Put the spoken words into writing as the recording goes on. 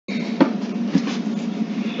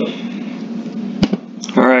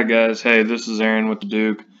Alright guys, hey, this is Aaron with the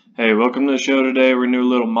Duke. Hey, welcome to the show today. We're going to do a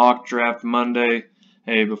little mock draft Monday.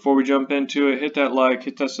 Hey, before we jump into it, hit that like,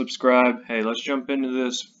 hit that subscribe. Hey, let's jump into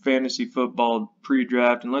this fantasy football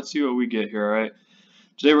pre-draft and let's see what we get here, alright?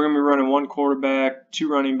 Today we're going to be running one quarterback, two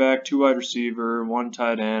running back, two wide receiver, one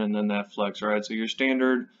tight end, and then that flex, alright? So your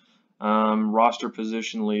standard roster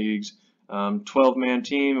position leagues, 12-man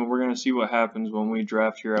team, and we're going to see what happens when we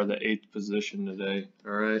draft here out of the 8th position today,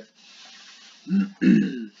 alright?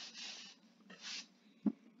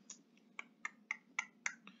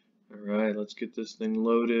 Alright, let's get this thing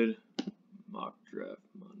loaded. Mock draft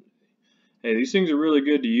Monday. Hey, these things are really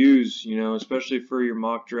good to use, you know, especially for your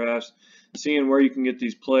mock drafts. Seeing where you can get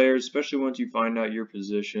these players, especially once you find out your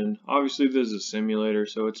position. Obviously, this is a simulator,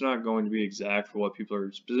 so it's not going to be exact for what people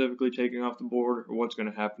are specifically taking off the board or what's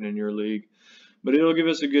going to happen in your league. But it'll give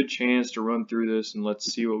us a good chance to run through this and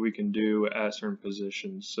let's see what we can do at certain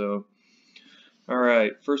positions. So,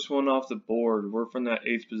 alright, first one off the board. We're from that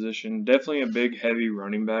 8th position. Definitely a big, heavy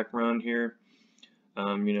running back run here.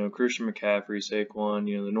 You know, Christian McCaffrey, Saquon,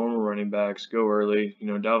 you know, the normal running backs go early. You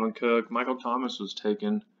know, Dalvin Cook, Michael Thomas was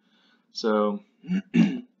taken. So,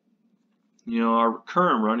 you know, our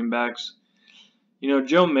current running backs, you know,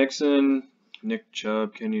 Joe Mixon, Nick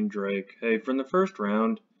Chubb, Kenyon Drake. Hey, from the first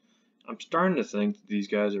round, I'm starting to think that these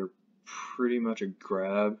guys are pretty much a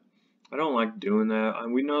grab. I don't like doing that.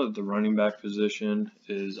 We know that the running back position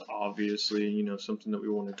is obviously, you know, something that we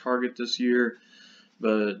want to target this year.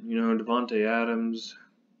 But, you know, Devontae Adams,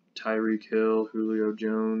 Tyreek Hill, Julio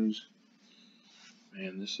Jones.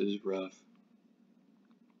 Man, this is rough.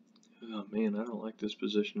 Oh, man, I don't like this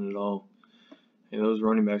position at all. Hey, those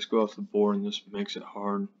running backs go off the board, and this makes it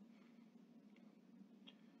hard.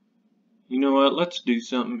 You know what? Let's do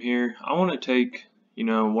something here. I want to take, you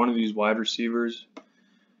know, one of these wide receivers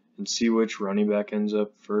and see which running back ends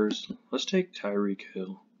up first. Let's take Tyreek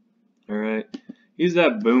Hill. Alright. He's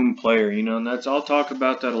that boom player, you know, and I'll talk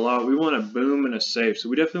about that a lot. We want a boom and a safe, so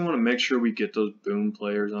we definitely want to make sure we get those boom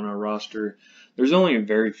players on our roster. There's only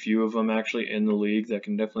very few of them actually in the league that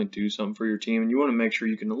can definitely do something for your team, and you want to make sure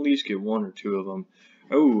you can at least get one or two of them.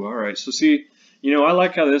 Oh, alright. So see, you know, I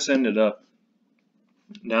like how this ended up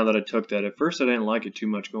now that I took that. At first I didn't like it too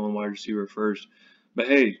much going wide receiver first. But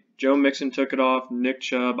hey, Joe Mixon took it off, Nick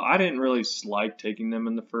Chubb. I didn't really like taking them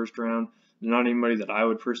in the first round. Not anybody that I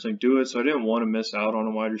would personally do it, so I didn't want to miss out on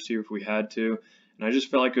a wide receiver if we had to. And I just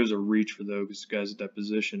felt like it was a reach for those guys at that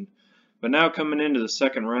position. But now coming into the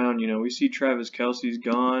second round, you know, we see Travis Kelce's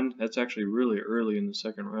gone. That's actually really early in the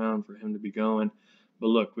second round for him to be going. But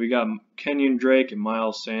look, we got Kenyon Drake and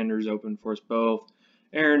Miles Sanders open for us both.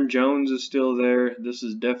 Aaron Jones is still there. This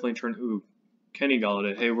is definitely turning. Ooh, Kenny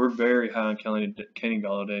Golladay. Hey, we're very high on Kenny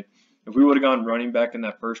Golladay. If we would have gone running back in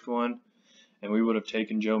that first one, and we would have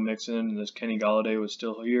taken Joe Mixon, and this Kenny Golladay was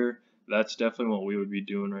still here, that's definitely what we would be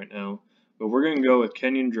doing right now. But we're going to go with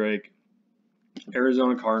Kenyon Drake,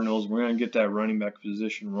 Arizona Cardinals. We're going to get that running back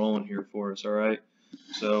position rolling here for us, all right?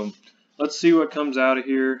 So let's see what comes out of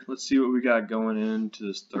here. Let's see what we got going into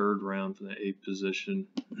this third round for the 8th position.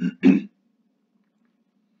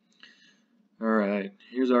 All right,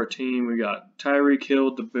 here's our team. We got Tyreek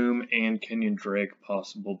Hill, the boom, and Kenyon Drake,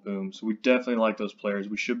 possible boom. So we definitely like those players.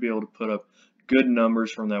 We should be able to put up good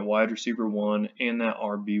numbers from that wide receiver 1 and that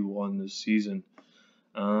RB1 this season.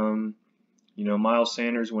 You know, Miles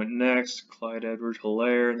Sanders went next. Clyde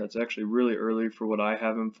Edwards-Helaire, that's actually really early for what I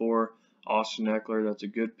have him for. Austin Eckler, that's a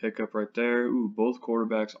good pickup right there. Ooh, both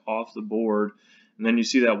quarterbacks off the board. And then you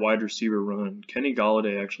see that wide receiver run. Kenny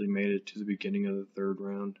Golladay actually made it to the beginning of the third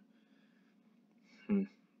round. And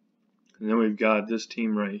then we've got this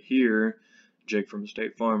team right here. Jake from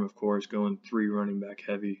State Farm, of course, going 3 running back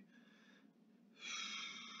heavy.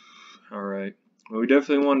 Alright. Well, we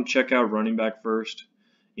definitely want to check out running back first.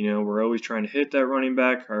 You know, we're always trying to hit that running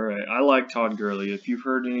back. Alright, I like Todd Gurley. If you've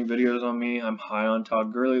heard any videos on me, I'm high on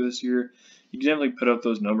Todd Gurley this year. He can definitely put up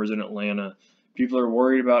those numbers in Atlanta. People are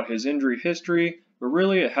worried about his injury history, but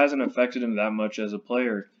really it hasn't affected him that much as a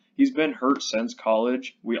player. He's been hurt since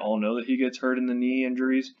college. We all know that he gets hurt in the knee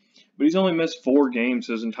injuries, but he's only missed 4 games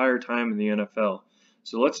his entire time in the NFL.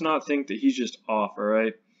 So let's not think that he's just off,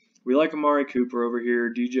 alright? We like Amari Cooper over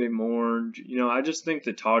here, DJ Moore. You know, I just think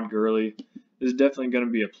that Todd Gurley is definitely going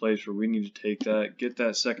to be a place where we need to take that, get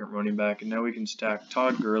that second running back, and now we can stack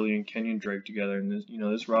Todd Gurley and Kenyon Drake together. And this, you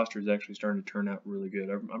know, this roster is actually starting to turn out really good.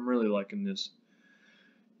 I'm really liking this,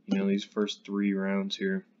 you know, these first 3 rounds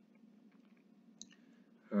here.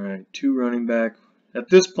 Alright, 2 running back. At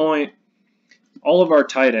this point, all of our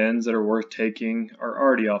tight ends that are worth taking are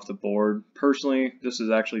already off the board. Personally, this is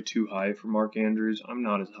actually too high for Mark Andrews. I'm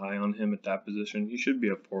not as high on him at that position. He should be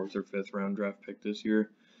a 4th or 5th round draft pick this year.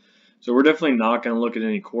 So we're definitely not going to look at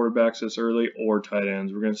any quarterbacks this early or tight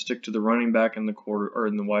ends. We're going to stick to the running back and the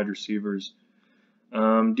wide receivers.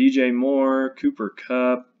 DJ Moore, Cooper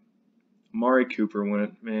Kupp, Amari Cooper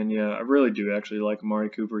went. Man, yeah, I really do actually like Amari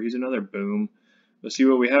Cooper. He's another boom. But see,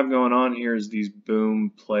 what we have going on here is these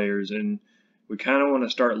boom players, and we kind of want to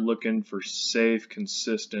start looking for safe,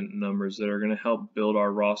 consistent numbers that are going to help build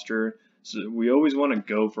our roster. So we always want to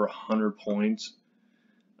go for 100 points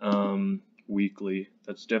weekly.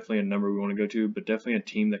 That's definitely a number we want to go to, but definitely a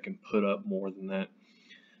team that can put up more than that.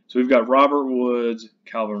 So we've got Robert Woods,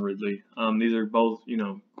 Calvin Ridley. These are both,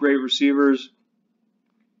 great receivers.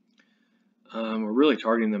 We're really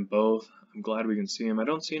targeting them both. I'm glad we can see them. I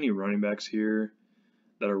don't see any running backs here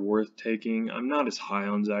that are worth taking. I'm not as high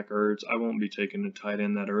on Zach Ertz. I won't be taking a tight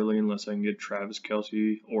end that early unless I can get Travis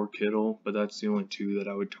Kelce or Kittle, but that's the only two that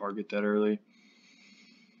I would target that early.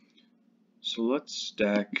 So let's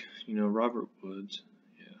stack, Robert Woods.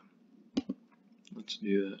 Yeah, let's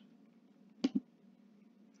do that.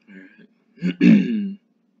 All right.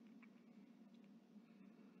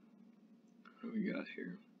 What do we got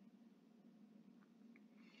here?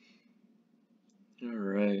 All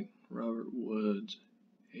right, Robert Woods,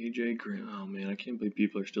 AJ Green. Oh man, I can't believe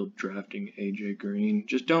people are still drafting AJ Green.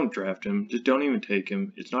 Just don't draft him. Just don't even take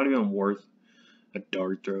him. It's not even worth a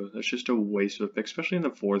dart throw. That's just a waste of a pick, especially in the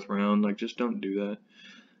 4th round. Like, just don't do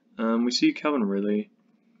that. We see Calvin Ridley.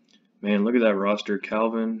 Man, look at that roster.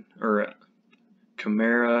 Kamara,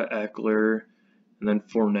 Eckler, and then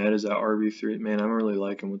Fournette is that RB3. Man, I'm really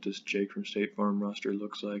liking what this Jake from State Farm roster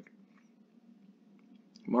looks like.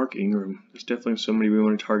 Mark Ingram. That's definitely somebody we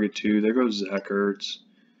want to target too. There goes Zach Ertz.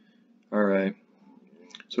 All right.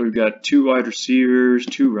 So we've got 2 wide receivers,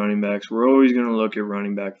 2 running backs. We're always going to look at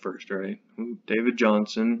running back first, right? David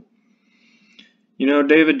Johnson.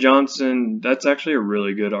 David Johnson, that's actually a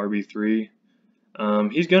really good RB3.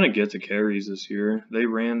 He's going to get the carries this year. They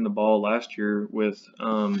ran the ball last year with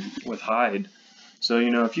Hyde. So,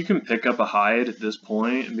 if you can pick up a Hyde at this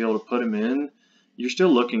point and be able to put him in, you're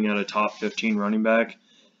still looking at a top 15 running back.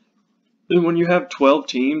 Then when you have 12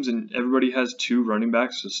 teams and everybody has 2 running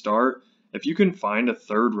backs to start, if you can find a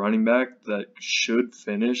 3rd running back that should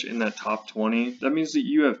finish in that top 20, that means that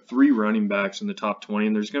you have 3 running backs in the top 20,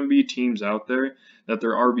 and there's going to be teams out there that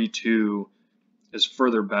their RB2 is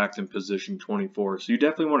further back than position 24. So you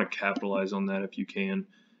definitely want to capitalize on that if you can,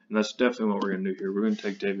 and that's definitely what we're going to do here. We're going to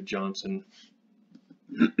take David Johnson.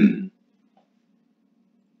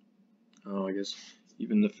 Oh, I guess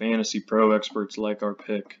even the Fantasy Pro experts like our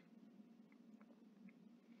pick.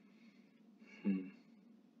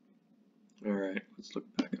 Alright, let's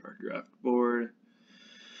look back at our draft board.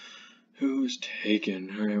 Who's taken?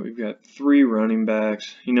 Alright, we've got 3 running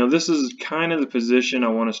backs. This is kind of the position I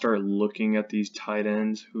want to start looking at these tight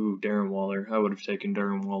ends. Ooh, Darren Waller. I would have taken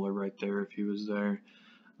Darren Waller right there if he was there.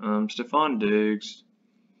 Stephon Diggs.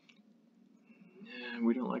 Yeah,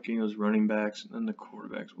 we don't like any of those running backs. And then the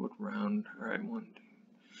quarterbacks. What round? Alright, we're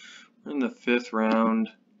in the 5th round.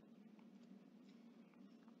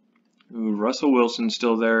 Ooh, Russell Wilson's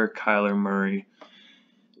still there, Kyler Murray.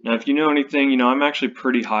 Now, if you know anything, I'm actually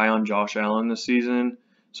pretty high on Josh Allen this season.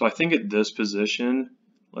 So I think at this position,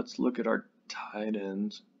 let's look at our tight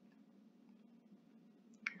ends.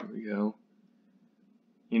 Here we go.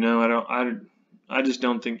 I just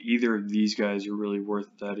don't think either of these guys are really worth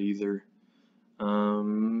that either.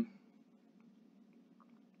 Kareem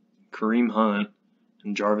Hunt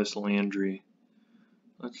and Jarvis Landry.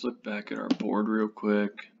 Let's look back at our board real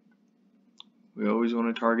quick. We always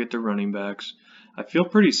want to target the running backs. I feel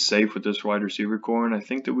pretty safe with this wide receiver core, and I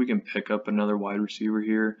think that we can pick up another wide receiver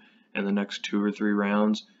here in the next 2 or 3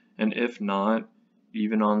 rounds. And if not,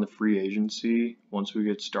 even on the free agency, once we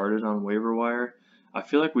get started on waiver wire, I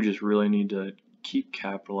feel like we just really need to keep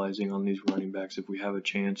capitalizing on these running backs if we have a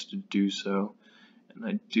chance to do so. And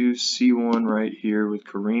I do see one right here with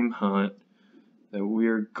Kareem Hunt that we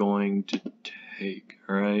are going to take,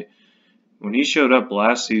 all right? When he showed up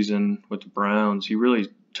last season with the Browns, he really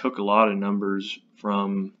took a lot of numbers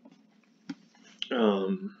from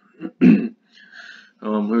I'm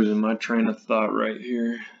losing my train of thought right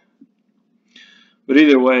here. But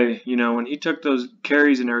either way, when he took those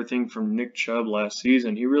carries and everything from Nick Chubb last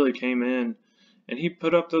season, he really came in and he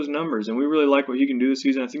put up those numbers, and we really like what he can do this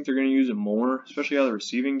season. I think they're going to use it more, especially out of the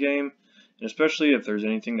receiving game. And especially if there's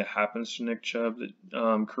anything that happens to Nick Chubb, that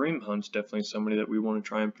Kareem Hunt's definitely somebody that we want to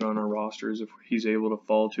try and put on our rosters if he's able to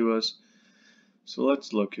fall to us. So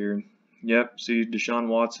let's look here. Yep, see, Deshaun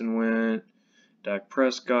Watson went, Dak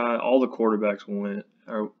Prescott, all the quarterbacks went.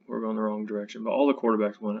 We're going the wrong direction, but all the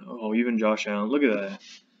quarterbacks went. Oh, even Josh Allen. Look at that.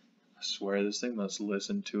 I swear this thing must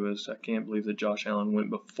listen to us. I can't believe that Josh Allen went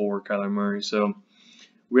before Kyler Murray. So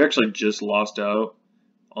we actually just lost out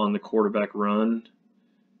on the quarterback run,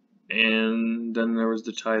 and then there was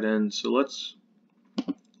the tight end. So let's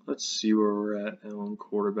see where we're at now on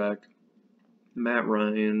quarterback. Matt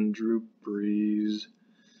Ryan, Drew Brees.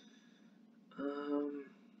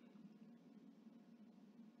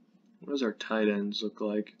 What does our tight ends look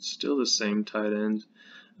like? It's still the same tight ends.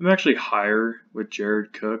 I'm actually higher with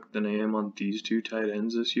Jared Cook than I am on these two tight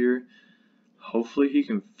ends this year. Hopefully he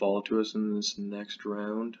can fall to us in this next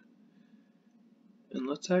round. And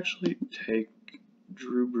let's actually take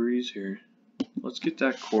Drew Brees here. Let's get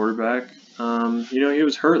that quarterback. He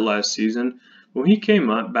was hurt last season. When he came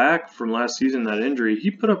back from last season, that injury, he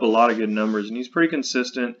put up a lot of good numbers, and he's pretty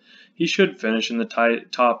consistent. He should finish in the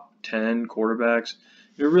top 10 quarterbacks.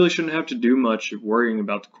 You really shouldn't have to do much worrying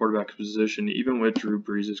about the quarterback position, even with Drew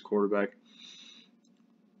Brees as quarterback.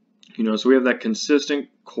 So we have that consistent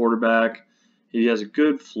quarterback. He has a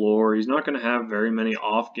good floor. He's not going to have very many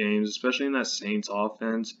off games, especially in that Saints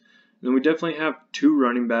offense. And then we definitely have two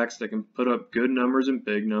running backs that can put up good numbers and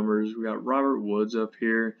big numbers. We got Robert Woods up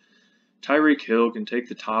here. Tyreek Hill can take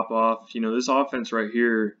the top off. This offense right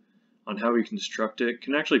here, on how we construct it,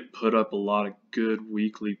 can actually put up a lot of good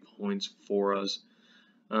weekly points for us.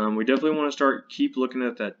 We definitely want to keep looking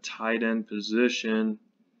at that tight end position,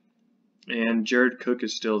 and Jared Cook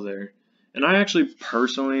is still there. And I actually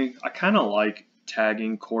personally, I kind of like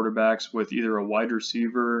tagging quarterbacks with either a wide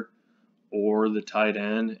receiver or the tight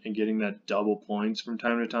end and getting that double points from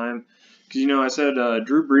time to time. Because, I said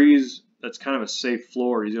Drew Brees, that's kind of a safe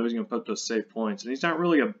floor. He's always going to put up those safe points. And he's not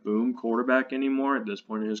really a boom quarterback anymore at this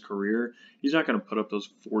point in his career. He's not going to put up those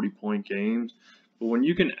 40-point games. But when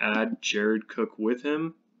you can add Jared Cook with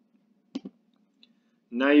him,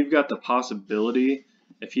 now you've got the possibility,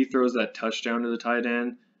 if he throws that touchdown to the tight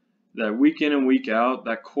end, that week in and week out,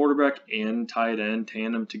 that quarterback and tight end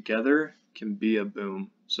tandem together can be a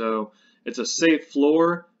boom. So it's a safe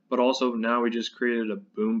floor, but also now we just created a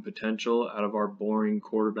boom potential out of our boring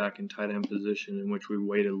quarterback and tight end position in which we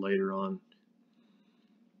waited later on.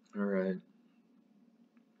 All right.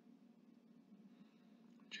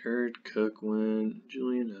 Jared Cook went,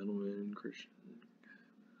 Julian Edelman, Christian.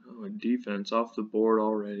 Oh, a defense off the board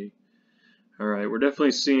already. All right, we're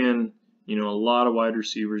definitely seeing, a lot of wide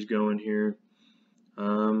receivers going here.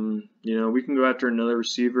 We can go after another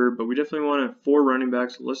receiver, but we definitely want 4 running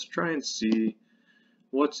backs. Let's try and see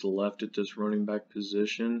what's left at this running back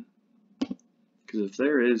position. Because if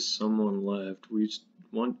there is someone left, we just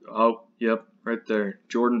want, oh, yep, right there,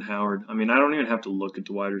 Jordan Howard. I don't even have to look at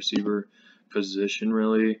the wide receiver position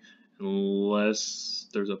really, unless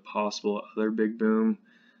there's a possible other big boom.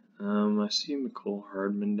 I see Mecole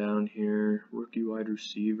Hardman down here, rookie wide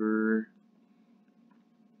receiver.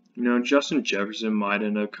 Justin Jefferson might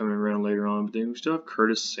end up coming around later on, but then we still have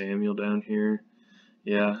Curtis Samuel down here.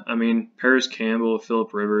 Yeah, Paris Campbell,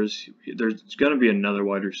 Phillip Rivers, there's going to be another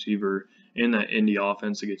wide receiver in that Indy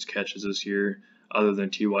offense that gets catches this year other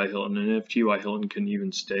than T.Y. Hilton, and if T.Y. Hilton can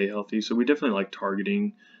even stay healthy. So we definitely like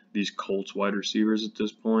targeting these Colts wide receivers at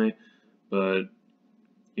this point, but,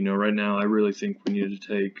 right now I really think we need to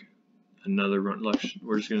take another run.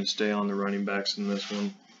 We're just going to stay on the running backs in this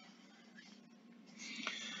one.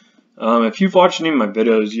 If you've watched any of my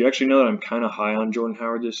videos, you actually know that I'm kind of high on Jordan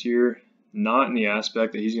Howard this year. Not in the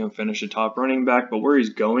aspect that he's going to finish a top running back, but where he's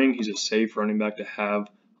going, he's a safe running back to have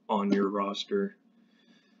on your roster.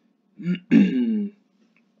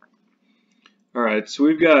 All right, so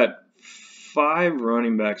we've got 5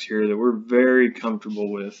 running backs here that we're very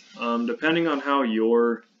comfortable with. Depending on how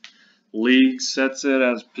your league sets it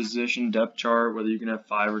as position depth chart, whether you can have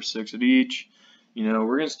 5 or 6 at each, we're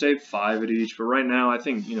going to stay 5 at each. But right now, I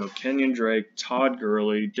think, Kenyon Drake, Todd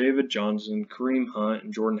Gurley, David Johnson, Kareem Hunt,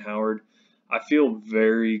 and Jordan Howard, I feel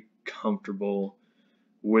very comfortable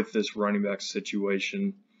with this running back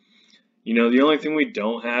situation. The only thing we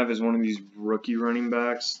don't have is one of these rookie running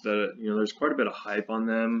backs that, there's quite a bit of hype on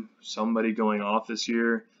them. Somebody going off this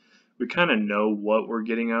year. We kind of know what we're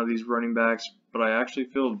getting out of these running backs, but I actually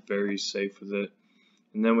feel very safe with it.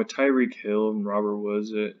 And then with Tyreek Hill and Robert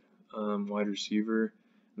Woods at wide receiver,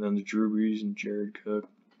 and then the Drew Brees and Jared Cook.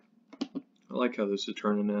 I like how this is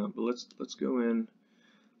turning out, but let's go in.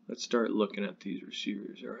 Let's start looking at these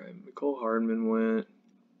receivers. All right, Mecole Hardman went.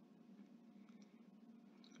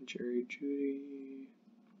 Jerry Jeudy.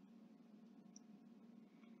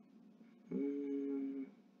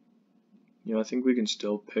 I think we can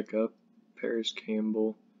still pick up Paris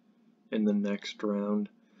Campbell in the next round.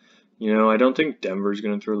 I don't think Denver's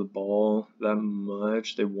going to throw the ball that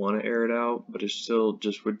much. They want to air it out, but it's still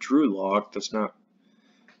just with Drew Lock. That's not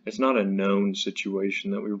it's not a known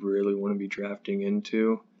situation that we really want to be drafting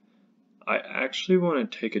into. I actually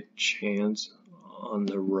want to take a chance on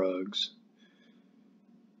the Ruggs.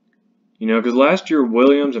 You know, because last year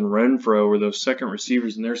Williams and Renfro were those second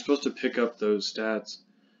receivers, and they're supposed to pick up those stats.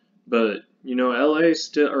 But you know, LA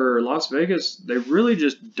still or Las Vegas, they really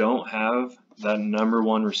just don't have that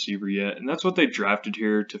 #1 receiver yet, and that's what they drafted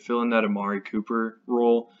here to fill in that Amari Cooper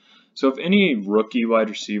role. So if any rookie wide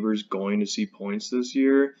receiver is going to see points this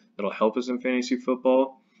year, that'll help us in fantasy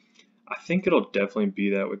football. I think it'll definitely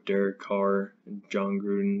be that with Derek Carr and John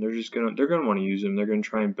Gruden. They're gonna want to use him. They're gonna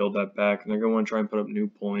try and build that back, and they're gonna want to try and put up new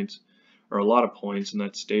points or a lot of points in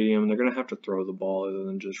that stadium. And they're gonna have to throw the ball other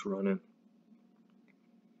than just run it.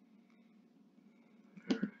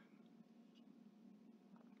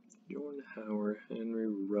 Jordan Howard, Henry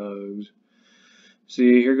Ruggs.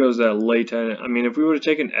 See, here goes that late end. I mean, if we would have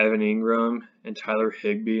taken Evan Ingram and Tyler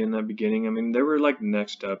Higbee in that beginning, I mean, they were like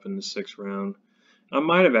next up in the 6th round. I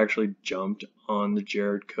might have actually jumped on the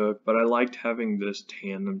Jared Cook, but I liked having this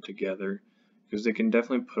tandem together because they can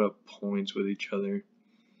definitely put up points with each other.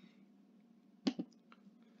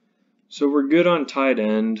 So we're good on tight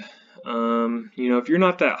end. You know, if you're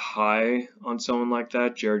not that high on someone like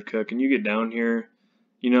that, Jared Cook, and you get down here,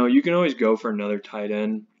 you know, you can always go for another tight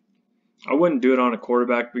end. I wouldn't do it on a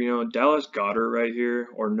quarterback, but you know, Dallas Goedert right here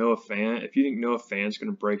or Noah Fant. If you think Noah Fant's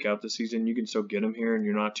going to break out this season, you can still get him here, and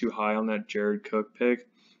you're not too high on that Jared Cook pick.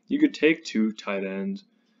 You could take 2 tight ends.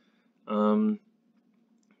 We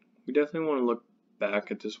definitely want to look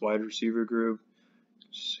back at this wide receiver group.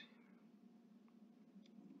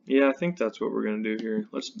 Yeah, I think that's what we're going to do here.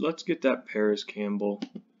 Let's get that Paris Campbell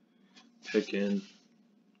pick in.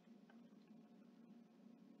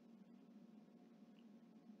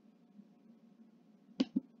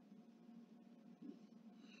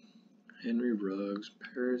 Henry Ruggs,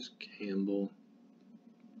 Paris Campbell.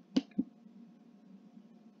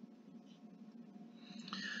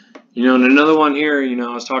 You know, and another one here, you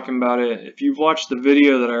know, I was talking about it. If you've watched the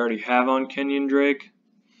video that I already have on Kenyon Drake,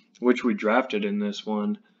 which we drafted in this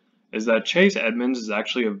one, is that Chase Edmonds is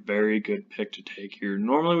actually a very good pick to take here.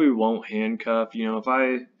 Normally we won't handcuff. You know,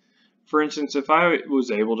 for instance, if I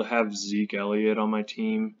was able to have Zeke Elliott on my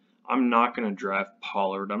team, I'm not going to draft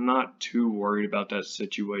Pollard. I'm not too worried about that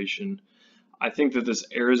situation. I think that this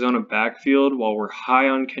Arizona backfield, while we're high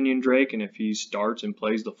on Kenyon Drake, and if he starts and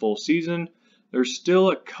plays the full season, there's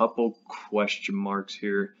still a couple question marks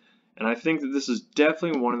here. And I think that this is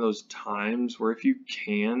definitely one of those times where if you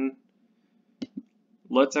can,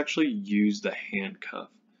 let's actually use the handcuff.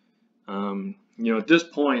 You know, at this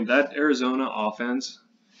point, that Arizona offense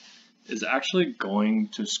is actually going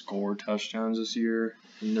to score touchdowns this year,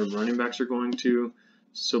 and their running backs are going to.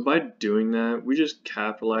 So by doing that, we just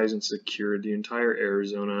capitalize and secure the entire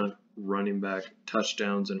Arizona running back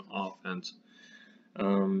touchdowns and offense.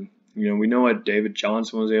 You know, we know what David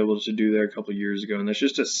Johnson was able to do there a couple years ago, and that's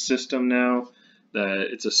just a system now that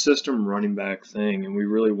it's a system running back thing, and we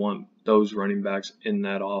really want those running backs in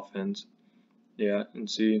that offense. Yeah, and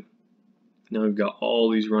see, now we've got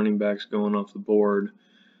all these running backs going off the board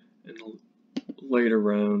in the later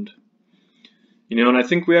round. You know, and I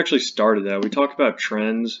think we actually started that. We talked about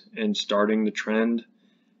trends and starting the trend,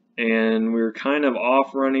 and we were kind of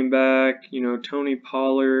off running back, you know, Tony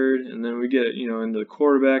Pollard, and then we get, you know, into the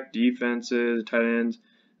quarterback, defenses, tight ends,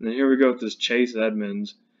 and then here we go with this Chase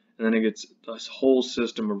Edmonds, and then it gets this whole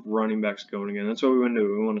system of running backs going again. That's what we want to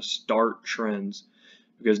do. We want to start trends,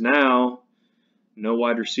 because now no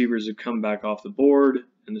wide receivers have come back off the board,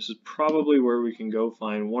 and this is probably where we can go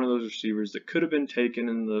find one of those receivers that could have been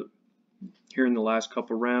taken here in the last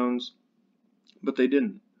couple rounds, but they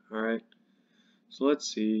didn't. All right. So let's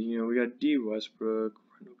see. You know, we got D. Westbrook,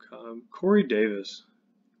 Randall Cobb, Corey Davis.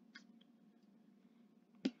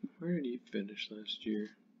 Where did he finish last year?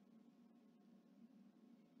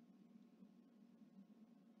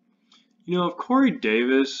 You know, if Corey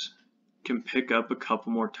Davis can pick up a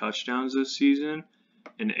couple more touchdowns this season,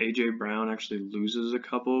 and A.J. Brown actually loses a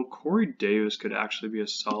couple, Corey Davis could actually be a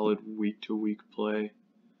solid week-to-week play.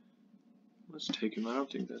 Let's take him. I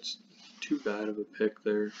don't think that's too bad of a pick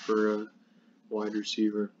there for a wide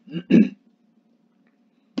receiver.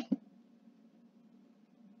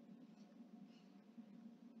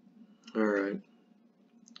 Alright.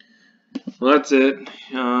 Well, that's it.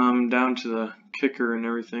 Down to the kicker and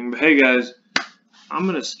everything. But hey, guys, I'm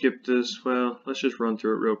going to skip this. Well, let's just run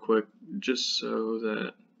through it real quick just so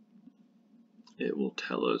that it will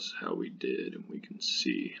tell us how we did and we can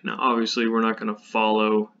see. Now, obviously, we're not going to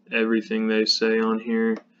follow everything they say on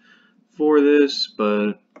here for this,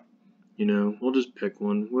 but, you know, we'll just pick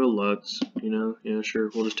one. Will Lutz, you know, yeah, sure.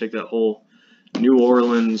 We'll just take that whole New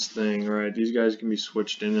Orleans thing, right? These guys can be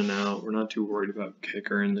switched in and out. We're not too worried about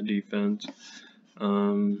kicker in the defense.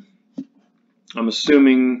 I'm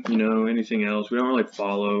assuming, anything else. We don't really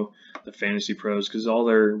follow the fantasy pros because all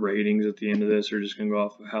their ratings at the end of this are just going to go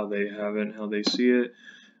off of how they have it and how they see it.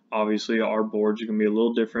 Obviously, our boards are going to be a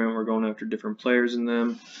little different. We're going after different players in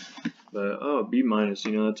them. But, B-,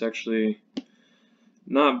 that's actually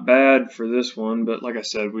not bad for this one. But like I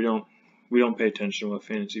said, we don't pay attention to what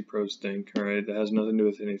fantasy pros think, all right? That has nothing to do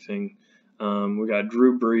with anything. We got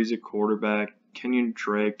Drew Brees at quarterback, Kenyon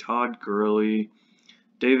Drake, Todd Gurley,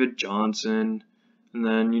 David Johnson. And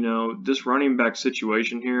then, this running back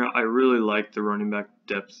situation here, I really like the running back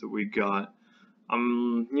depth that we got.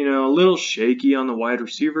 I'm, a little shaky on the wide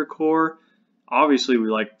receiver core. Obviously, we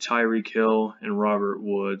like Tyreek Hill and Robert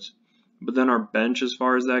Woods. But then our bench, as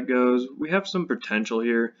far as that goes, we have some potential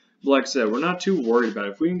here. But like I said, we're not too worried about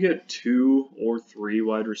it. If we can get 2 or 3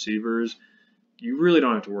 wide receivers, you really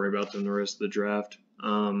don't have to worry about them the rest of the draft.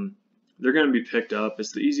 They're going to be picked up.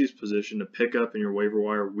 It's the easiest position to pick up in your waiver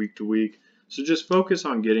wire week to week. So just focus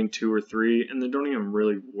on getting 2 or 3, and then don't even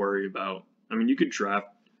really worry about. You could draft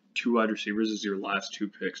 2 wide receivers as your last 2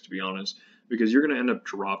 picks, to be honest, because you're going to end up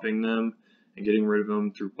dropping them and getting rid of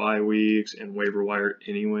them through bye weeks and waiver wire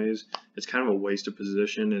anyways. It's kind of a waste of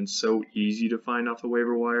position and so easy to find off the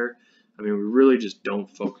waiver wire. We really just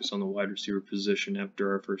don't focus on the wide receiver position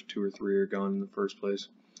after our first 2 or 3 are gone in the first place.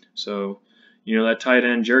 So, that tight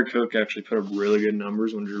end, Jared Cook actually put up really good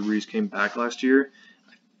numbers when Drew Brees came back last year.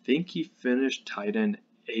 I think he finished tight end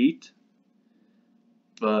 8,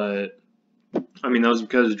 but that was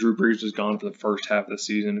because Drew Brees was gone for the first half of the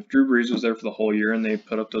season. If Drew Brees was there for the whole year and they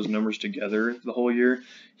put up those numbers together for the whole year,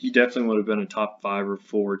 he definitely would have been a top 5 or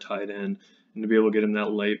 4 tight end. And to be able to get him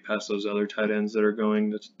that late past those other tight ends that are going,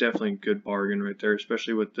 that's definitely a good bargain right there,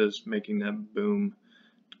 especially with this making that boom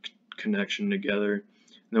connection together. And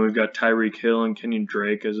then we've got Tyreek Hill and Kenyon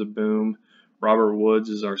Drake as a boom. Robert Woods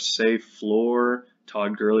is our safe floor.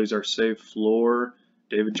 Todd Gurley's our safe floor.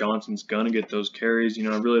 David Johnson's going to get those carries.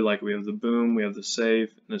 I really like we have the boom, we have the safe,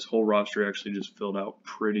 and this whole roster actually just filled out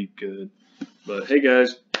pretty good. But hey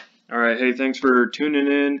guys, all right, hey, thanks for tuning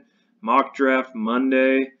in. Mock Draft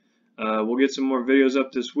Monday. We'll get some more videos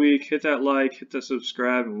up this week. Hit that like, hit that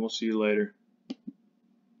subscribe, and we'll see you later.